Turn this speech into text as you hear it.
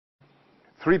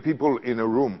3 people in a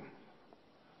room.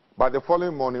 By the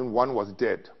following morning, 1 was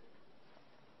dead.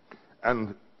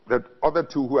 And the other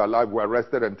 2 who were alive were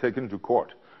arrested and taken to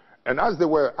court. And as they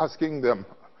were asking them,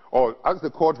 or as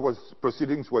the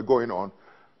proceedings were going on,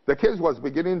 the case was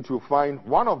beginning to find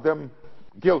one of them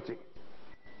guilty.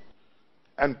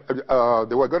 And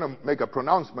they were going to make a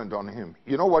pronouncement on him.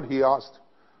 You know what he asked?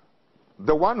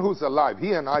 The one who's alive,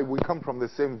 he and I, we come from the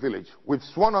same village. We've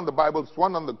sworn on the Bible,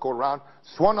 sworn on the Quran,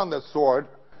 sworn on the sword,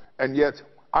 and yet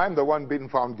I'm the one being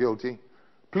found guilty.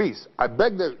 Please, I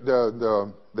beg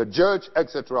the judge,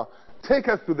 etc., take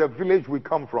us to the village we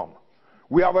come from.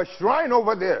 We have a shrine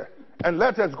over there, and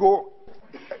let us go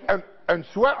and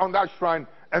swear on that shrine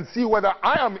and see whether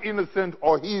I am innocent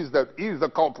or he is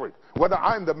the culprit, whether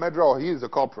I am the murderer or he is the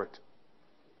culprit.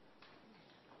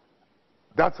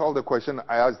 That's all the question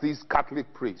I asked these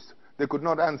Catholic priests. They could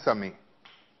not answer me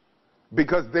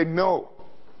because they know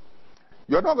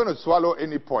you're not going to swallow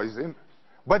any poison,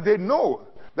 but they know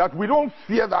that we don't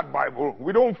fear that Bible,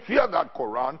 we don't fear that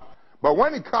Quran, but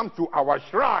when it comes to our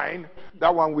shrine,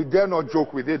 that one we dare not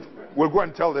joke with it. We'll go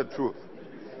and tell the truth.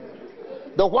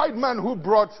 The white man who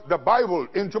brought the Bible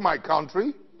into my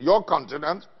country, your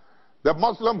continent, the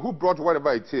Muslim who brought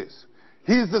whatever it is,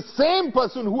 he's the same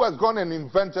person who has gone and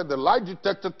invented the lie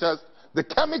detector test, the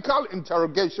chemical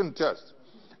interrogation test.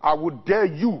 I would dare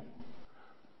you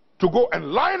to go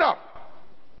and line up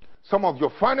some of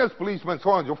your finest policemen,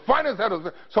 some of your finest heads,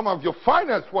 some of your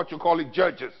finest, what you call it,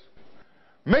 judges.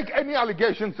 Make any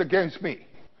allegations against me,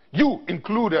 you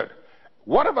included.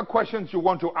 Whatever questions you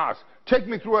want to ask, take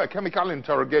me through a chemical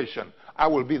interrogation. I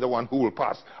will be the one who will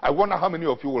pass. I wonder how many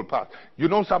of you will pass. You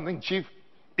know something, Chief?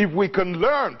 If we can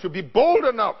learn to be bold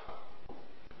enough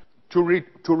to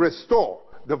restore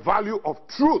the value of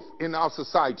truth in our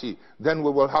society, then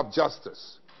we will have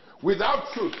justice.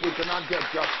 Without truth, we cannot get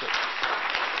justice.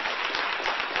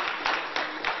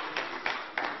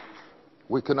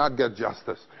 We cannot get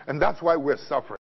justice. And that's why we're suffering.